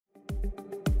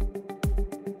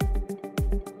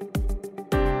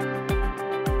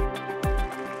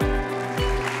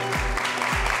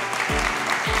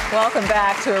Welcome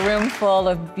back to a room full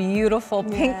of beautiful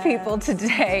pink people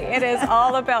today. It is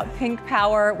all about pink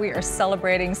power. We are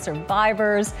celebrating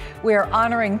survivors, we are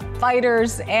honoring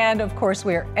fighters, and of course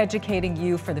we are educating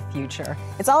you for the future.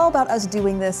 It's all about us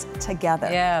doing this together.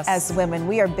 Yes. As women,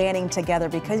 we are banding together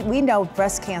because we know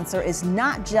breast cancer is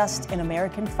not just an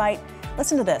American fight.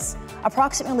 Listen to this.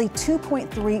 Approximately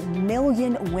 2.3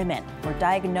 million women were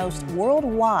diagnosed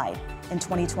worldwide in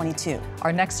 2022.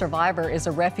 Our next survivor is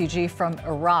a refugee from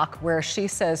Iraq, where she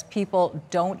says people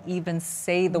don't even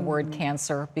say the word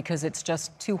cancer because it's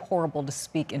just too horrible to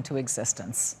speak into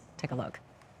existence. Take a look.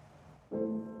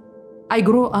 I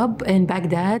grew up in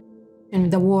Baghdad in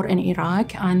the war in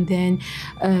Iraq, and then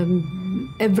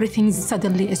everything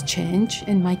suddenly is changed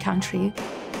in my country.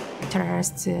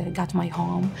 Terrorists got my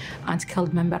home and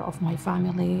killed member of my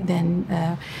family. Then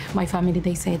my family,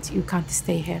 they said, you can't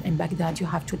stay here in Baghdad, you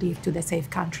have to leave to the safe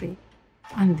country.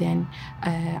 And then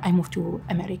I moved to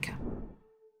America.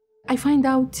 I find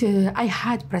out I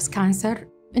had breast cancer.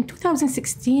 In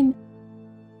 2016,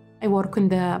 I work in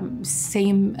the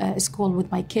same school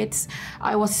with my kids.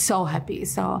 I was so happy.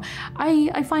 So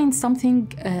I find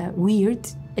something weird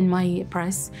in my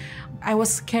breast. I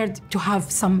was scared to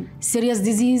have some serious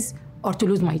disease or to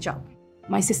lose my job.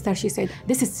 My sister, she said,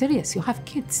 this is serious, you have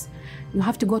kids. You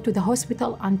have to go to the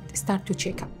hospital and start to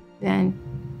check up. Then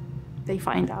they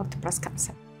find out breast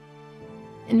cancer.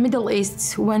 In Middle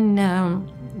East, when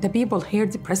the people hear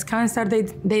the breast cancer,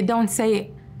 they don't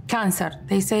say cancer.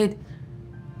 They say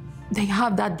they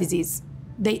have that disease.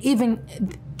 They even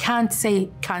can't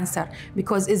say cancer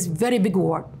because it's a very big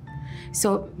word.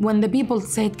 So when the people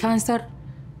say cancer,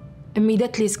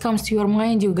 immediately it comes to your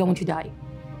mind, you're going to die.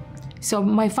 So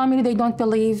my family, they don't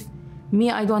believe.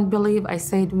 Me, I don't believe. I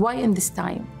said, why in this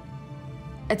time?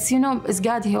 It's, it's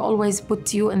God, He always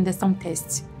put you in some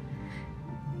tests.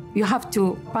 You have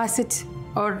to pass it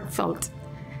or fail it.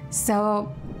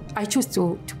 So I choose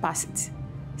to pass it.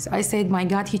 So I said, my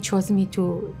God, He chose me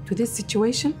to this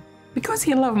situation because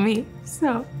He loved me.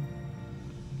 So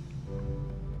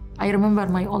I remember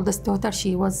my oldest daughter,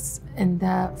 she was in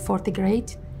the 4th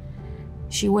grade.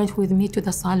 She went with me to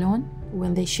the salon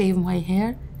when they shaved my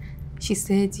hair. She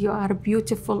said, you are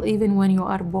beautiful even when you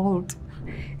are bald.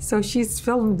 So she's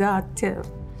filmed that.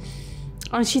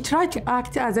 And she tried to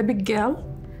act as a big girl,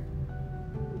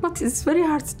 but it's a very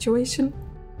hard situation.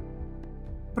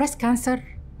 Breast cancer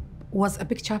was a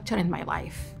big chapter in my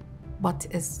life, but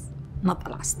it's not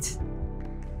the last.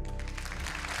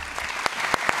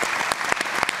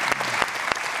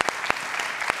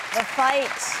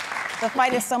 The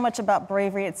fight is so much about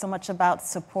bravery, it's so much about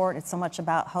support, it's so much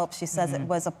about hope. She says it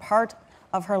was a part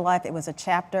of her life, it was a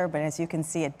chapter, but as you can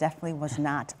see, it definitely was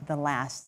not the last.